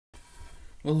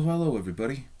Well, hello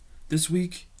everybody. This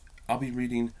week I'll be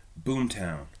reading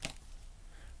Boomtown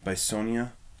by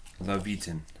Sonia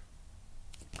Levitin.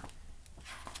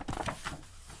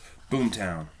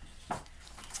 Boomtown.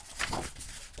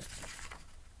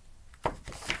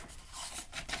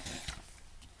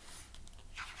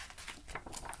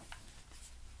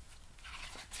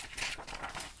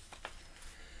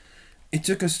 It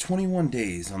took us 21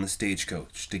 days on the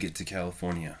stagecoach to get to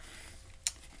California.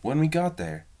 When we got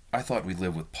there, I thought we'd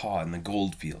live with Pa in the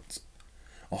gold fields.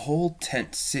 A whole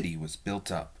tent city was built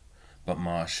up, but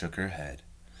Ma shook her head.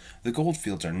 The gold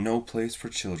fields are no place for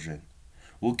children.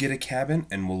 We'll get a cabin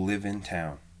and we'll live in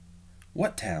town.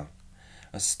 What town?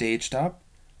 A stage stop?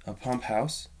 A pump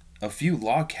house? A few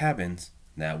log cabins?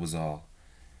 That was all.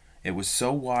 It was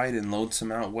so wide and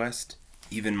lonesome out west,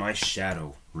 even my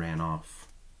shadow ran off.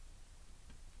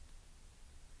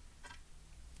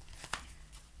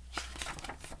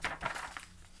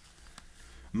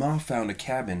 Ma found a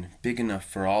cabin big enough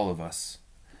for all of us.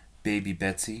 Baby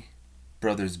Betsy,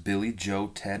 brothers Billy, Joe,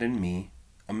 Ted, and me,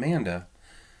 Amanda.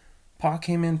 Pa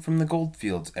came in from the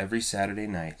goldfields every Saturday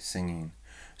night singing,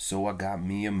 "So I got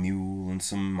me a mule and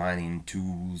some mining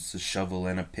tools, a shovel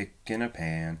and a pick and a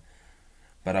pan.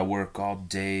 But I work all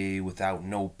day without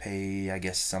no pay, I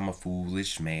guess I'm a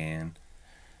foolish man."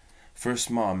 First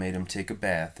Ma made him take a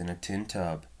bath in a tin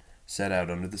tub, set out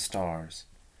under the stars.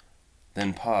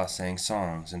 Then Pa sang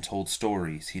songs and told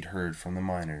stories he'd heard from the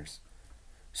miners.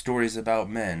 Stories about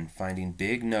men finding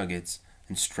big nuggets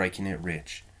and striking it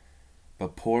rich.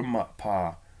 But poor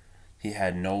Pa, he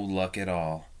had no luck at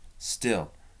all.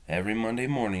 Still, every Monday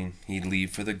morning he'd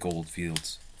leave for the gold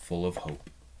fields, full of hope.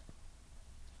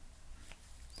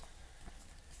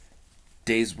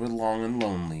 Days were long and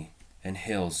lonely, and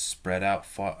hills spread out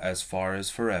as far as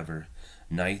forever.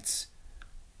 Nights,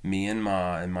 me and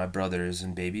Ma and my brothers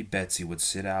and baby Betsy would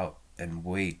sit out and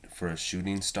wait for a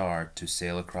shooting star to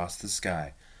sail across the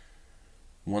sky.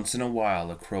 Once in a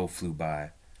while a crow flew by.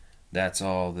 That's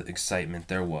all the excitement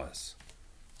there was.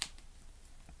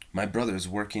 My brothers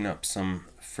working up some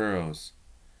furrows.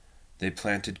 They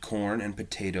planted corn and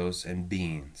potatoes and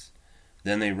beans.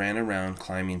 Then they ran around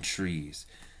climbing trees,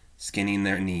 skinning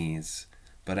their knees.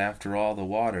 But after all the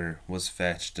water was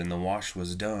fetched and the wash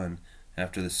was done,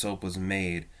 after the soap was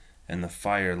made and the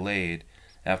fire laid,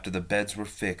 after the beds were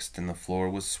fixed and the floor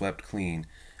was swept clean,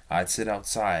 I'd sit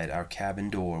outside our cabin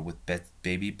door with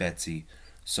baby Betsy,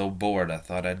 so bored I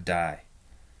thought I'd die.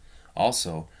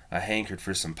 Also, I hankered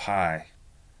for some pie.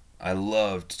 I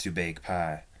loved to bake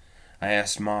pie. I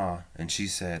asked Ma, and she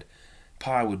said,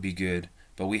 "Pie would be good,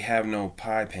 but we have no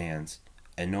pie pans,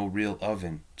 and no real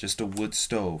oven, just a wood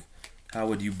stove. How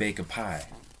would you bake a pie?"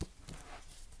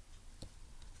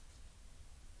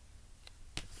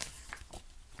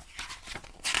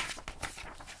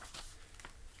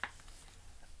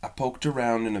 I poked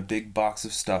around in a big box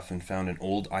of stuff and found an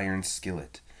old iron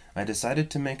skillet. I decided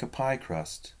to make a pie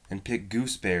crust and pick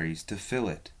gooseberries to fill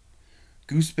it.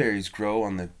 Gooseberries grow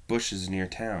on the bushes near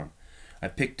town. I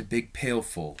picked a big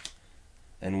pailful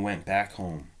and went back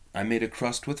home. I made a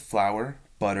crust with flour,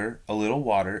 butter, a little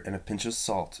water, and a pinch of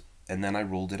salt, and then I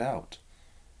rolled it out.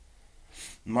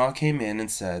 Ma came in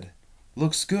and said,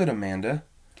 "Looks good, Amanda.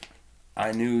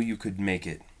 I knew you could make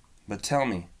it. But tell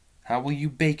me, how will you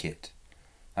bake it?"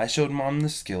 I showed Mom the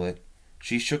skillet.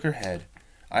 She shook her head.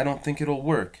 "I don't think it'll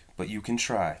work, but you can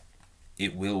try."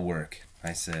 "It will work,"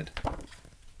 I said.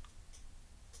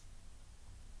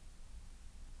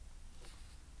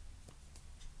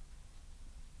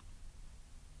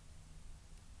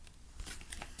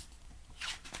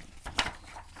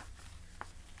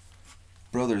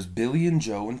 Brothers Billy and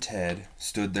Joe and Ted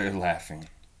stood there laughing.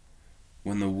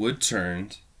 When the wood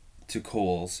turned to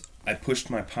coals, I pushed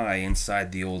my pie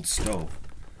inside the old stove.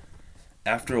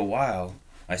 After a while,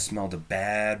 I smelled a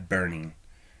bad burning.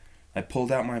 I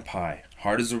pulled out my pie,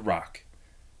 hard as a rock.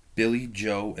 Billy,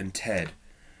 Joe, and Ted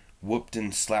whooped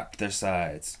and slapped their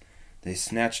sides. They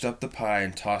snatched up the pie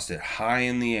and tossed it high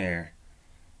in the air.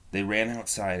 They ran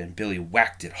outside and Billy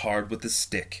whacked it hard with a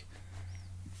stick.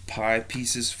 Pie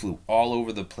pieces flew all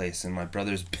over the place and my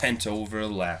brothers bent over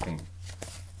laughing.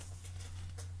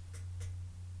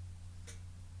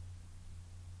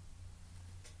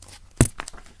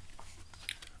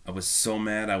 I was so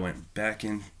mad I went back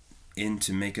in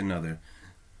to make another.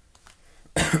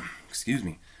 Excuse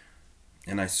me.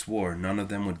 And I swore none of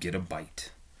them would get a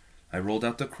bite. I rolled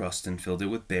out the crust and filled it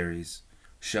with berries,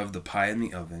 shoved the pie in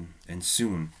the oven, and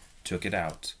soon took it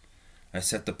out. I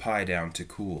set the pie down to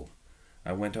cool.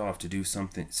 I went off to do some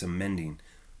mending.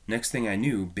 Next thing I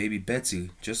knew, baby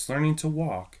Betsy, just learning to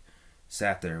walk,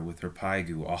 sat there with her pie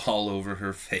goo all over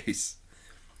her face.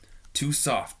 Too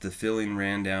soft, the filling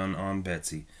ran down on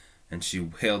Betsy, and she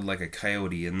wailed like a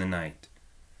coyote in the night.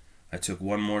 I took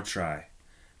one more try,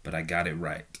 but I got it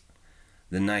right.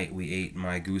 The night we ate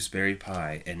my gooseberry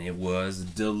pie, and it was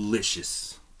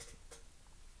delicious.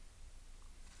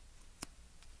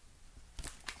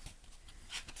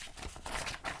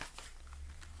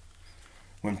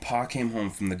 When Pa came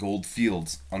home from the gold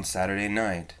fields on Saturday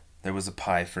night, there was a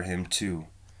pie for him too.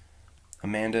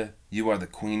 Amanda, you are the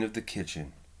queen of the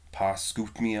kitchen. Pa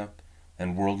scooped me up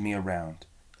and whirled me around.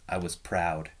 I was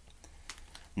proud.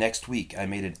 Next week, I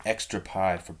made an extra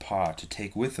pie for Pa to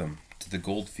take with him to the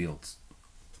gold fields.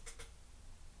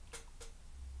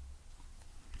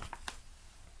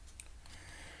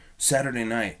 Saturday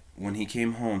night, when he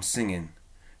came home singing,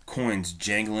 coins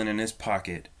jangling in his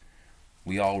pocket,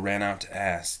 we all ran out to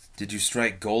ask, "Did you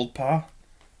strike gold, Pa?"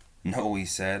 "No," he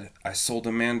said. "I sold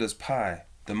Amanda's pie.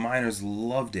 The miners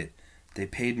loved it. They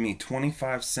paid me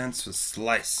 25 cents a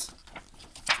slice."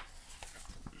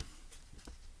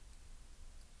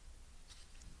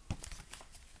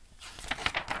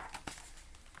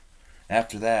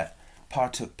 After that, Pa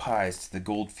took pies to the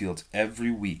gold fields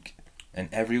every week,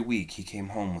 and every week he came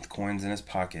home with coins in his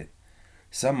pocket.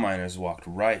 Some miners walked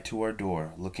right to our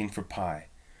door looking for pie.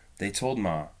 They told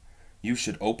Ma, "You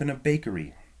should open a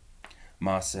bakery."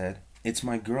 Ma said, "It's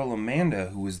my girl Amanda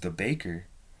who is the baker.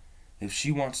 If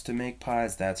she wants to make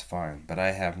pies, that's fine, but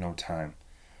I have no time."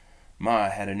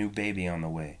 Ma had a new baby on the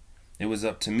way. It was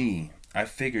up to me. I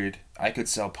figured I could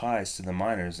sell pies to the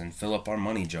miners and fill up our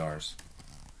money jars.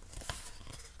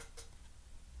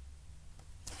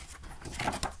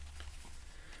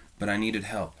 But I needed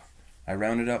help. I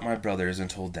rounded up my brothers and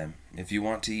told them, "If you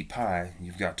want to eat pie,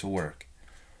 you've got to work."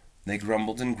 They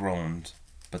grumbled and groaned,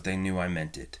 but they knew I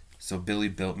meant it. So Billy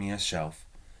built me a shelf,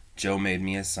 Joe made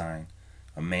me a sign,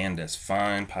 Amanda's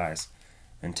fine pies,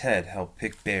 and Ted helped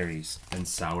pick berries and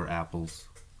sour apples.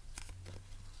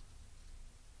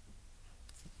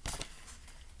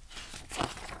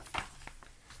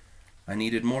 I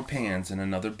needed more pans and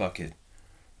another bucket.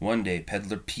 One day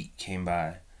Peddler Pete came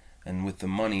by, and with the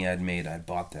money I'd made, I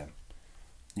bought them.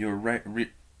 You're a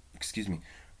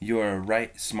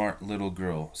right smart little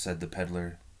girl," said the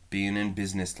peddler, "being in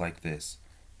business like this."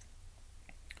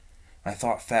 I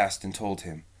thought fast and told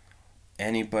him,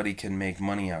 "Anybody can make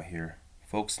money out here.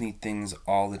 Folks need things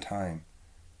all the time.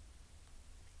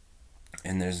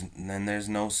 And there's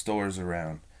no stores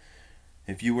around.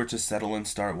 If you were to settle and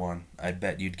start one, I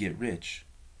bet you'd get rich."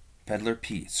 Peddler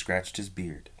Pete scratched his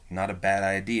beard. "Not a bad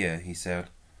idea," he said.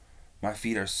 "My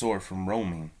feet are sore from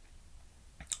roaming.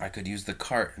 I could use the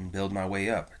cart and build my way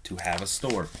up to have a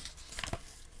store."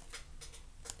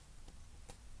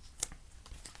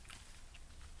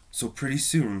 So pretty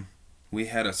soon, we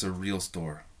had us a real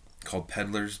store called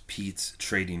Peddler Pete's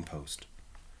Trading Post.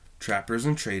 Trappers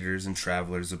and traders and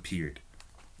travelers appeared.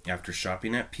 After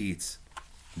shopping at Pete's,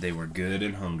 they were good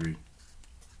and hungry.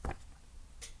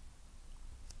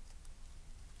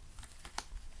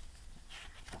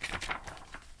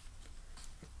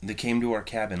 They came to our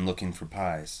cabin looking for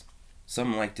pies.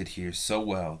 Some liked it here so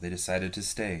well they decided to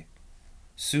stay.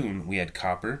 Soon we had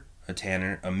copper, a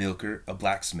tanner, a milker, a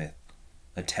blacksmith.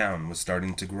 A town was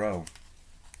starting to grow.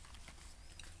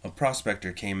 A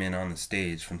prospector came in on the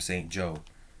stage from St. Joe,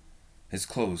 his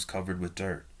clothes covered with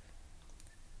dirt.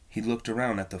 He looked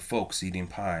around at the folks eating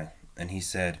pie, and he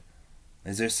said,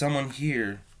 "Is there someone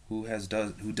here who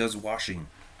does washing?"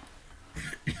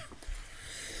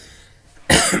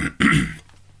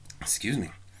 Excuse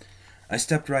me. I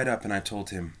stepped right up and I told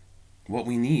him, "What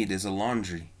we need is a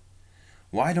laundry.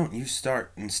 Why don't you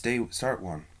start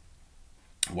one?"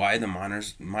 Why, the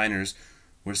miners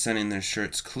were sending their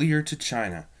shirts clear to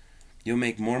China. You'll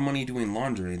make more money doing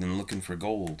laundry than looking for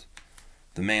gold.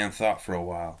 The man thought for a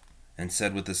while and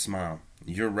said with a smile,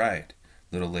 "You're right,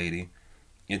 little lady.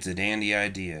 It's a dandy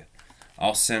idea.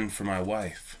 I'll send for my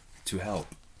wife to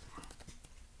help."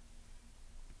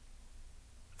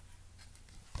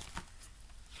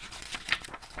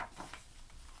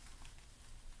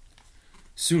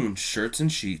 Soon shirts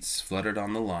and sheets fluttered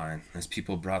on the line as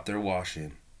people brought their wash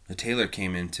in. A tailor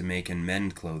came in to make and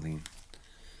mend clothing.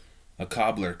 A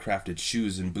cobbler crafted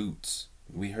shoes and boots.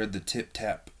 We heard the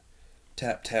tip-tap,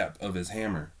 tap-tap of his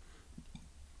hammer.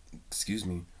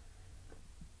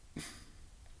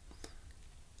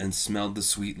 And smelled the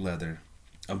sweet leather.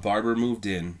 A barber moved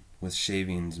in with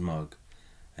shavings mug,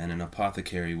 and an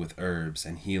apothecary with herbs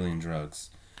and healing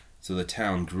drugs. So the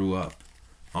town grew up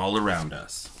all around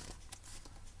us.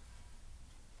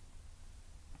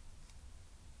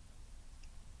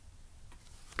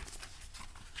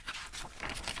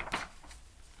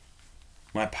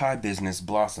 My pie business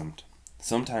blossomed.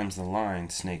 Sometimes the line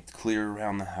snaked clear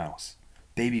around the house.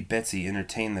 Baby Betsy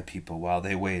entertained the people while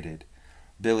they waited.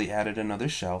 Billy added another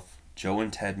shelf. Joe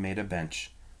and Ted made a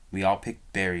bench. We all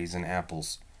picked berries and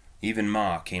apples. Even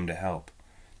Ma came to help.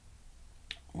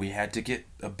 We had to get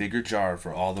a bigger jar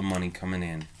for all the money coming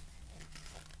in.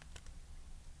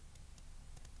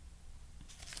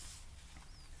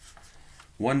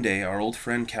 One day, our old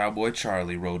friend Cowboy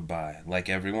Charlie rode by, like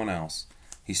everyone else.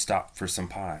 He stopped for some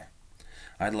pie.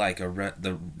 I'd like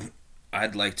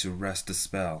to rest a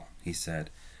spell," he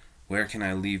said. "Where can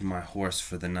I leave my horse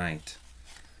for the night?"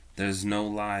 "There's no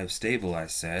live stable," I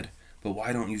said, "but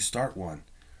why don't you start one?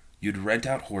 You'd rent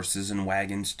out horses and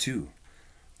wagons too.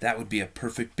 That would be a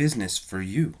perfect business for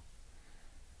you."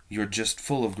 "You're just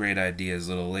full of great ideas,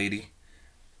 little lady,"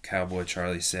 Cowboy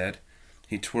Charlie said.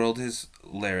 He twirled his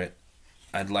lariat.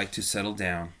 "I'd like to settle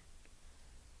down.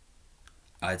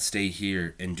 I'd stay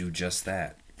here and do just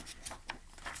that."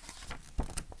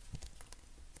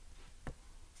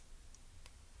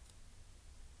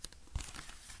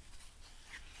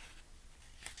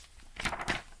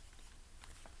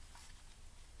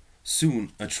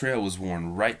 Soon a trail was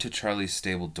worn right to Charlie's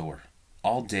stable door.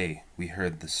 All day we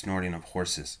heard the snorting of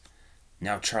horses.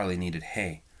 Now Charlie needed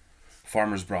hay.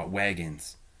 Farmers brought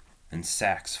wagons and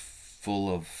sacks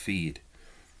full of feed.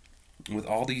 With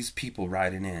all these people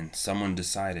riding in, someone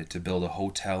decided to build a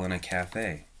hotel and a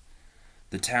cafe.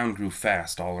 The town grew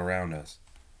fast all around us.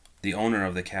 The owner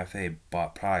of the cafe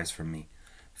bought pies from me,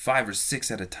 5 or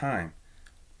 6 at a time.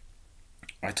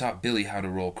 I taught Billy how to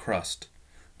roll crust.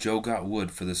 Joe got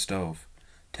wood for the stove.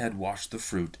 Ted washed the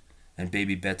fruit, and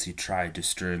baby Betsy tried to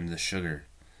stir in the sugar.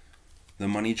 The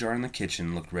money jar in the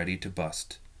kitchen looked ready to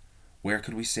bust. Where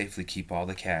could we safely keep all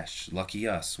the cash? Lucky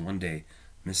us, one day,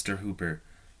 Mr. Hooper,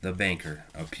 the banker,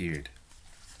 appeared.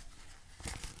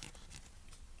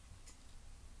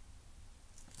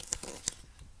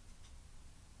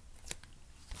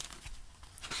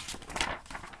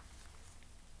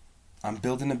 "I'm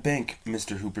building a bank,"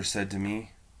 Mr. Hooper said to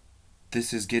me.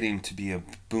 "This is getting to be a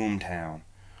boom town."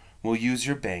 "We'll use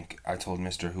your bank," I told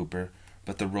Mr. Hooper,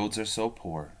 "but the roads are so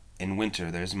poor. In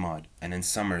winter there's mud, and in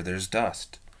summer there's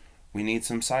dust. We need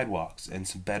some sidewalks and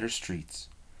some better streets."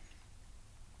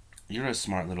 "You're a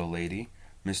smart little lady,"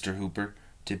 Mr. Hooper,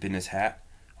 tipping his hat.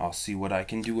 "I'll see what I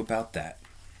can do about that."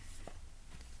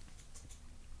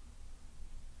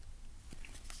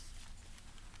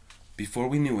 Before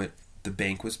we knew it, the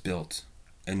bank was built,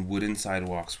 and wooden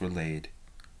sidewalks were laid.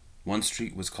 One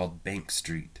street was called Bank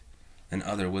Street,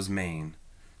 another was Main.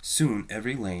 Soon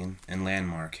every lane and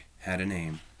landmark had a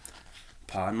name.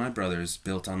 Pa and my brothers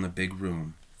built on the big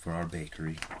room for our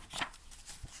bakery.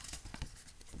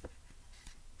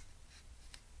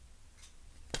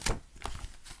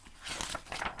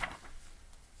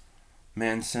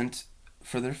 Man sent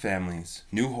for their families.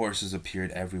 New horses appeared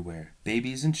everywhere.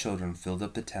 Babies and children filled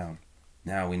up the town.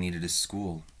 Now we needed a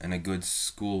school, and a good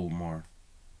school more.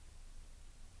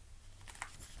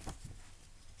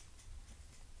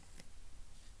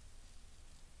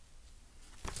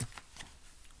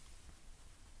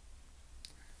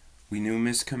 We knew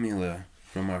Miss Camilla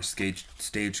from our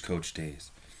stagecoach days.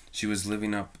 She was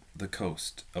living up the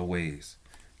coast a ways.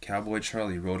 Cowboy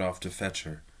Charlie rode off to fetch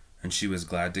her, and she was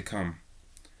glad to come.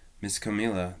 Miss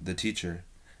Camilla, the teacher,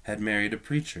 had married a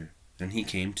preacher, and he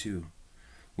came too.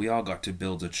 We all got to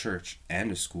build a church and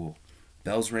a school.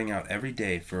 Bells rang out every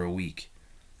day for a week.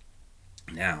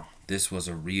 Now, this was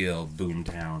a real boom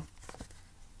town.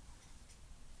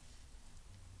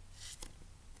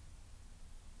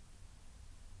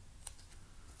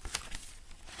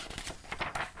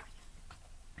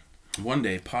 One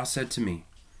day, Pa said to me,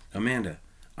 "Amanda,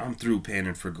 I'm through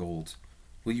panning for gold.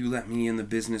 Will you let me in the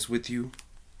business with you?"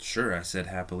 "Sure," I said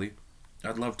happily.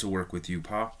 "I'd love to work with you,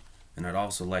 Pa, and I'd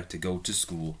also like to go to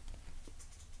school."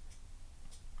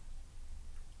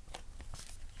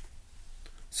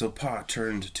 So Pa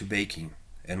turned to baking,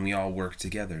 and we all worked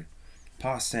together.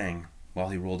 Pa sang while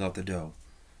he rolled out the dough.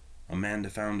 Amanda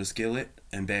found a skillet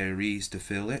and berries to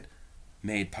fill it,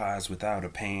 made pies without a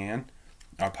pan.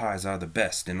 Our pies are the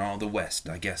best in all the West.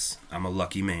 I guess I'm a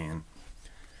lucky man.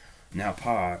 Now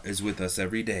Pa is with us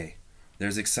every day.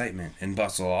 There's excitement and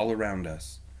bustle all around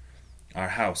us. Our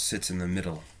house sits in the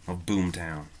middle of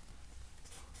Boomtown.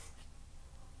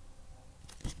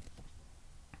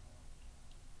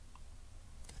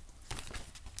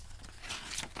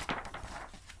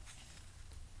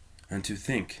 And to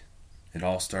think, it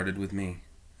all started with me,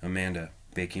 Amanda,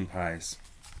 baking pies.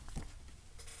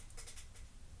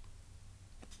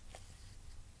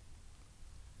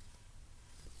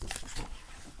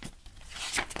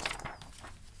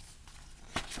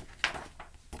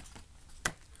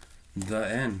 The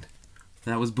end.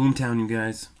 That was Boomtown, you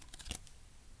guys.